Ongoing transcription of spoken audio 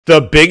The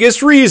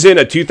biggest reason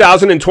a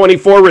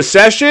 2024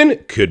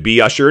 recession could be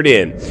ushered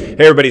in. Hey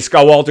everybody,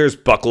 Scott Walters,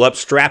 buckle up,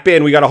 strap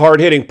in. We got a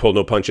hard-hitting, pull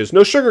no punches,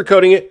 no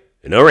sugarcoating it,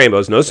 no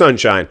rainbows, no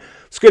sunshine.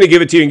 It's going to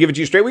give it to you and give it to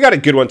you straight. We got a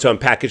good one to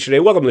unpackage today.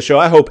 Welcome to the show.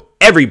 I hope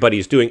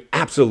everybody's doing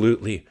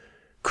absolutely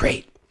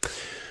great.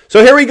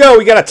 So here we go.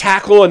 We got to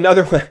tackle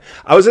another one.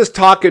 I was just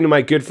talking to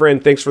my good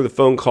friend. Thanks for the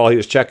phone call. He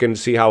was checking to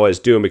see how I was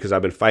doing because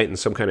I've been fighting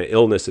some kind of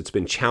illness. It's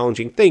been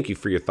challenging. Thank you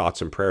for your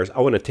thoughts and prayers.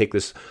 I want to take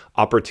this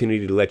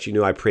opportunity to let you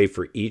know I pray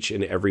for each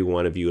and every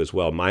one of you as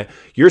well.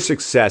 Your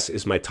success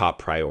is my top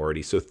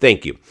priority. So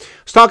thank you.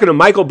 I was talking to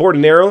Michael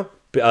Bordenero,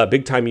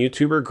 big time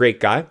YouTuber, great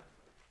guy.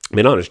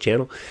 Been on his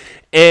channel.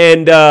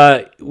 And,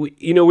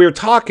 we were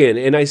talking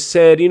and I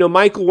said,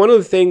 Michael, one of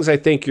the things I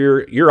think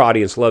your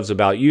audience loves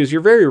about you is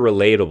you're very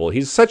relatable.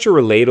 He's such a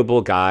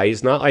relatable guy.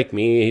 He's not like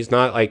me. He's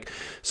not like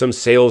some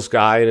sales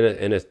guy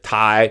in a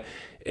tie.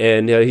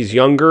 And he's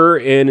younger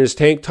in his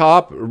tank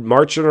top,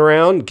 marching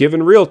around,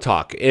 giving real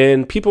talk.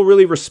 And people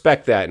really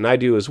respect that, and I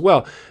do as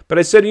well. But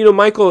I said,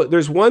 Michael,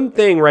 there's one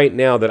thing right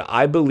now that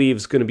I believe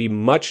is going to be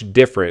much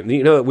different.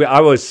 I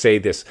always say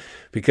this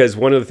because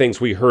one of the things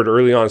we heard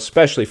early on,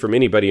 especially from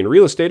anybody in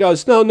real estate,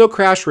 is no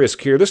crash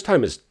risk here. This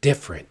time is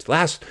different.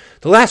 The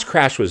last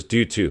crash was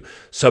due to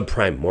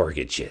subprime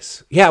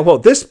mortgages. Yeah, well,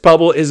 this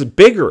bubble is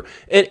bigger.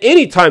 And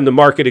anytime the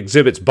market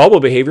exhibits bubble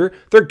behavior,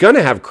 they're going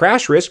to have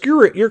crash risk.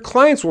 Your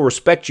clients will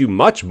respect you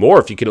much more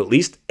if you can at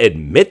least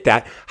admit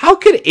that. How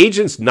can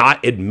agents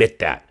not admit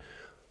that?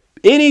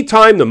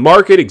 Anytime the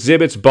market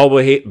exhibits bubble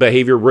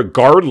behavior,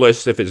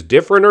 regardless if it's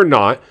different or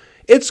not,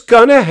 it's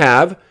going to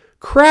have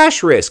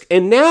crash risk.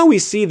 And now we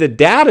see the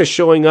data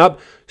showing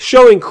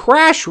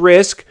crash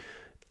risk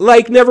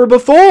like never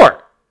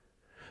before.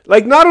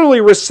 Like not only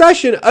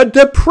recession, a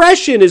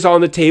depression is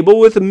on the table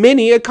with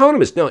many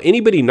economists. Now,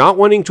 anybody not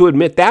wanting to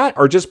admit that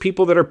are just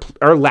people that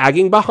are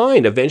lagging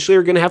behind. Eventually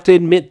are going to have to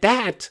admit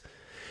that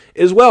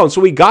as well. And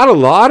so we got a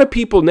lot of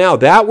people now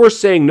that were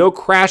saying no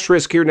crash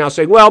risk here now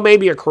saying, well,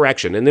 maybe a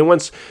correction. And then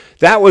once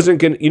that wasn't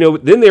going to,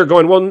 then they're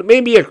going, well,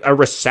 maybe a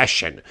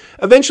recession.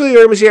 Eventually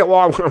they're going to say,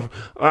 well,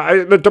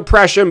 the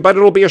depression, but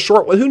it'll be a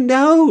short one. Who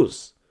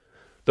knows?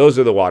 Those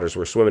are the waters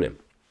we're swimming in.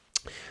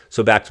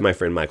 So back to my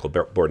friend Michael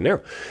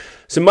Bordenero.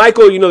 So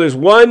Michael, there's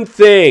one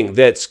thing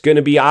that's going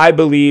to be, I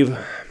believe,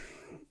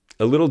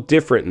 a little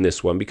different in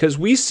this one because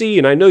we see,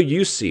 and I know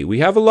you see,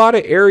 we have a lot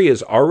of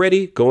areas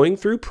already going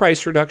through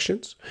price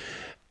reductions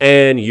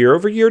and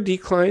year-over-year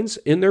declines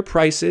in their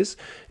prices.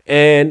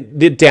 And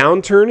the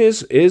downturn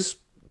is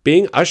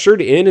being ushered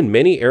in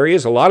many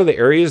areas. A lot of the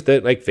areas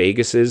that like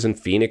Vegas is and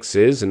Phoenix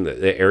is and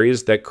the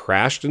areas that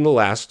crashed in the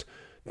last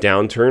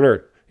downturn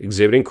are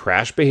exhibiting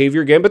crash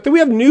behavior again. But then we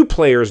have new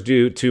players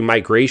due to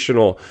migration,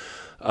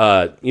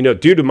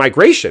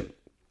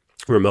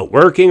 remote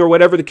working or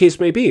whatever the case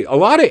may be. A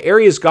lot of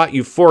areas got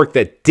euphoric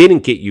that didn't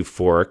get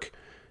euphoric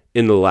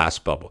in the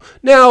last bubble.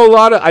 Now,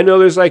 I know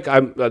there's like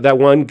that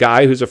one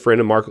guy who's a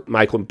friend of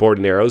Michael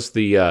Bordenero's,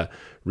 the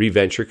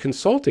Reventure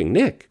Consulting.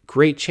 Nick,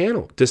 great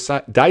channel,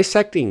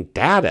 dissecting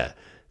data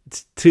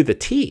to the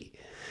T.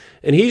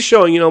 And he's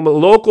showing,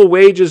 local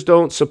wages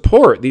don't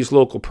support these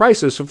local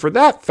prices. So for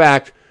that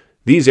fact,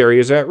 these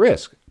areas are at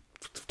risk.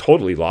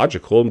 Totally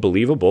logical and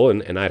believable,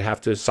 and I'd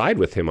have to side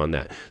with him on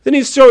that. Then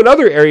he's showing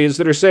other areas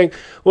that are saying,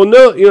 well,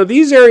 no,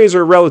 these areas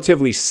are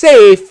relatively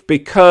safe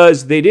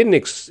because they didn't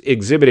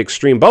exhibit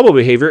extreme bubble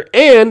behavior,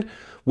 and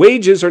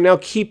wages are now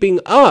keeping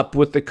up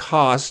with the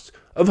cost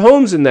of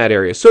homes in that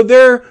area. So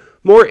they're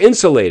more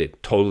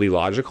insulated. Totally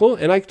logical,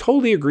 and I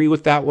totally agree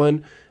with that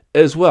one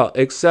as well,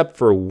 except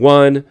for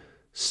one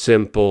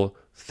simple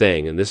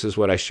thing. And this is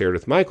what I shared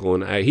with Michael,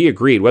 and he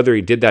agreed. Whether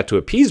he did that to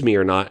appease me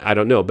or not, I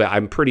don't know, but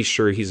I'm pretty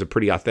sure he's a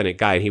pretty authentic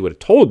guy, and he would have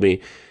told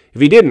me if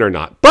he didn't or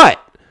not. But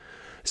I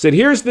said,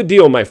 here's the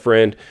deal, my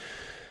friend.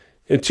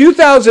 In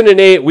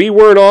 2008, we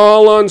weren't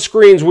all on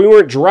screens. We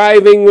weren't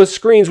driving with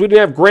screens. We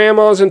didn't have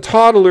grandmas and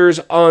toddlers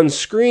on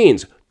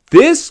screens.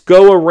 This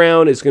go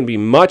around is going to be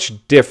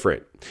much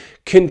different.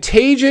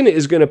 Contagion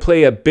is going to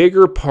play a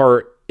bigger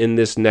part in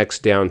this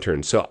next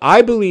downturn. So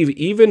I believe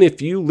even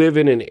if you live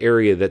in an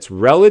area that's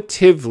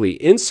relatively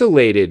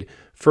insulated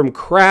from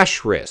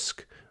crash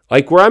risk,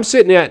 like where I'm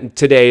sitting at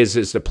today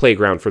is the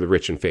playground for the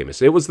rich and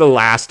famous. It was the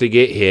last to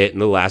get hit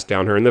and the last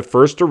downturn, the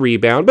first to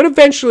rebound, but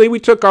eventually we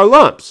took our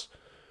lumps,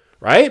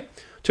 right?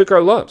 Took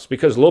our lumps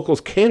because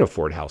locals can't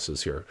afford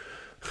houses here.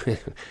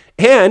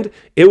 And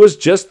it was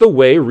just the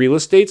way real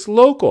estate's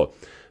local.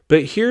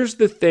 But here's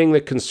the thing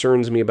that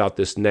concerns me about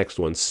this next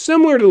one.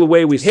 Similar to the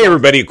way we... Hey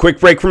everybody, a quick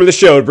break from the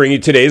show to bring you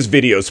today's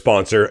video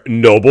sponsor,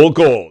 Noble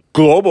Gold.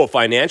 Global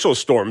financial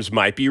storms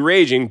might be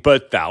raging,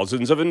 but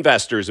thousands of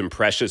investors in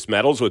precious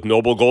metals with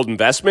Noble Gold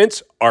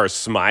investments are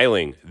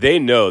smiling. They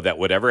know that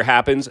whatever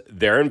happens,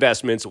 their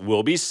investments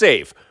will be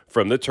safe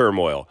from the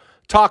turmoil.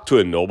 Talk to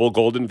a Noble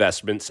Gold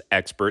Investments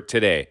expert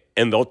today,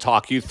 and they'll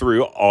talk you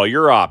through all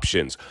your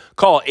options.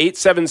 Call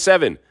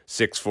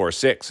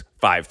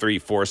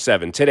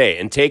 877-646-5347 today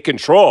and take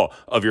control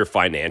of your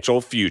financial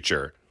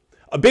future.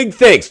 A big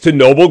thanks to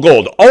Noble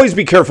Gold. Always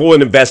be careful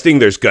when investing.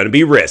 There's going to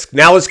be risk.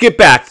 Now let's get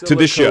back to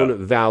the show.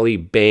 Silicon Valley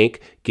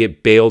Bank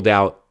get bailed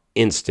out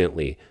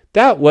instantly.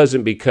 That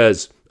wasn't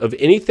because of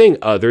anything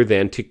other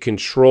than to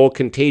control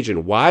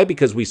contagion. Why?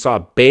 Because we saw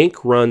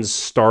bank runs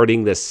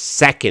starting the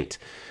second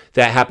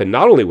that happened,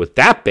 not only with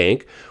that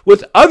bank,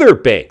 with other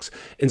banks.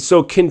 And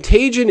so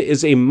contagion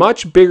is a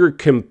much bigger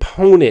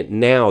component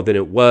now than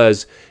it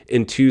was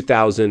in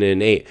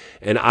 2008.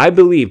 And I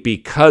believe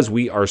because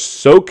we are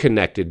so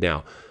connected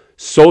now,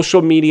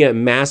 social media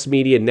and mass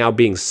media now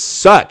being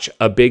such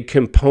a big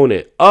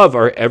component of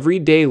our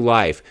everyday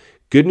life,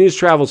 good news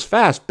travels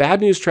fast,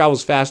 bad news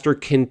travels faster.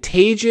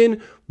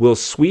 Contagion will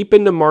sweep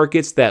into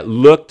markets that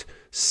looked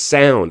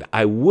sound.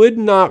 I would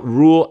not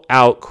rule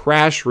out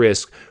crash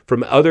risk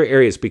from other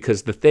areas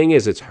because the thing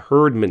is, it's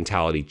herd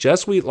mentality.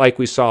 Just like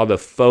we saw the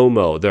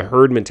FOMO, the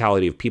herd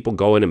mentality of people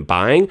going and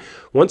buying.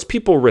 Once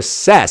people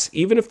recess,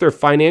 even if they're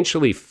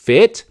financially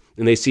fit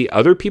and they see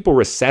other people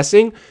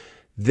recessing,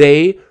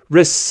 they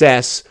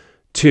recess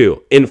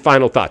too. In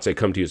final thoughts, I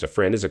come to you as a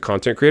friend, as a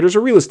content creator, as a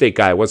real estate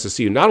guy who wants to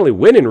see you not only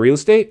win in real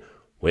estate,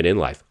 win in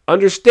life.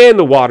 Understand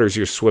the waters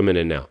you're swimming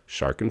in now.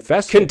 Shark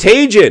infested.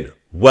 Contagion.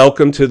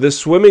 Welcome to the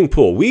swimming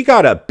pool. We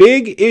got a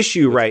big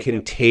issue right now.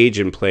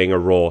 Contagion playing a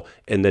role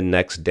in the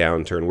next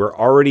downturn. We're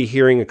already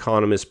hearing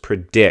economists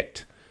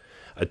predict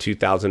a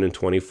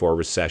 2024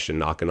 recession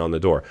knocking on the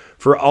door.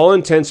 For all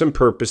intents and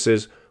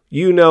purposes,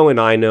 you know and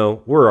I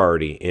know we're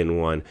already in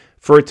one.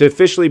 For it to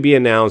officially be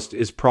announced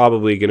is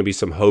probably going to be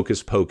some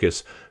hocus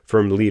pocus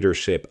from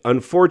leadership.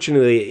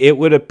 Unfortunately, it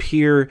would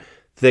appear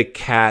the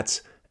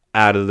cat's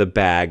out of the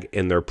bag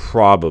and they're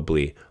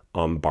probably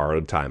on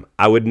borrowed time.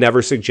 I would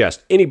never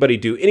suggest anybody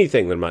do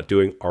anything that I'm not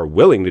doing or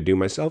willing to do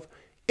myself.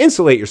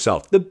 Insulate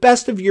yourself the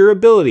best of your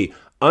ability.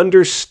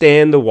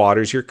 Understand the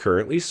waters you're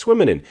currently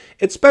swimming in.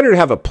 It's better to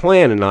have a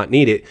plan and not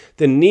need it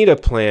than need a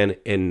plan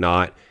and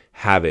not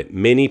have it.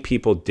 Many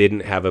people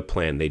didn't have a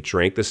plan. They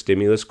drank the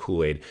stimulus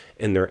Kool-Aid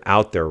and they're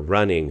out there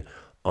running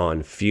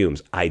on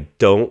fumes. I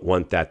don't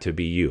want that to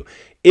be you.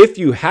 If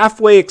you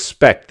halfway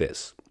expect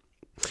this,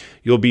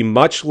 you'll be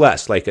much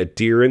less like a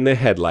deer in the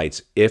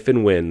headlights if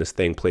and when this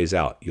thing plays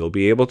out. You'll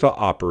be able to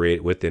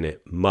operate within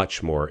it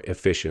much more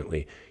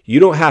efficiently.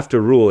 You don't have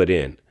to rule it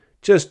in.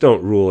 Just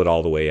don't rule it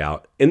all the way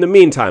out. In the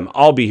meantime,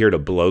 I'll be here to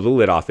blow the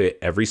lid off it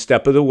every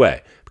step of the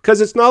way because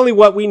it's not only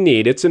what we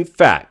need, it's in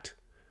fact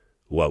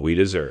what we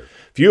deserve.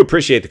 If you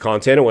appreciate the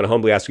content, I want to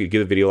humbly ask you to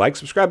give the video a like,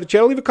 subscribe to the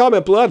channel, leave a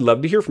comment below. I'd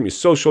love to hear from you.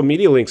 Social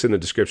media links in the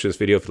description of this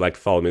video if you'd like to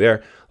follow me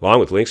there, along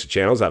with links to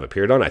channels I've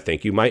appeared on I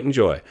think you might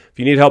enjoy. If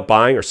you need help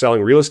buying or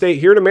selling real estate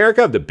here in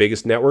America, I have the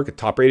biggest network of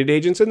top-rated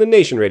agents in the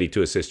nation ready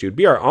to assist you. It'd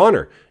be our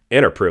honor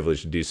and our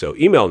privilege to do so.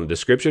 Email in the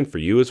description for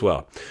you as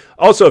well.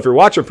 Also, if you're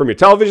watching from your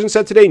television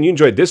set today and you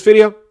enjoyed this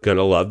video,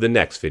 gonna love the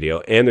next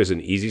video, and there's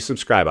an easy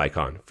subscribe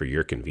icon for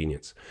your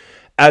convenience.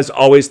 As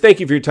always, thank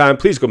you for your time.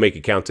 Please go make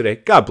it count today.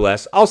 God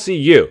bless. I'll see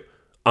you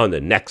on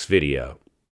the next video.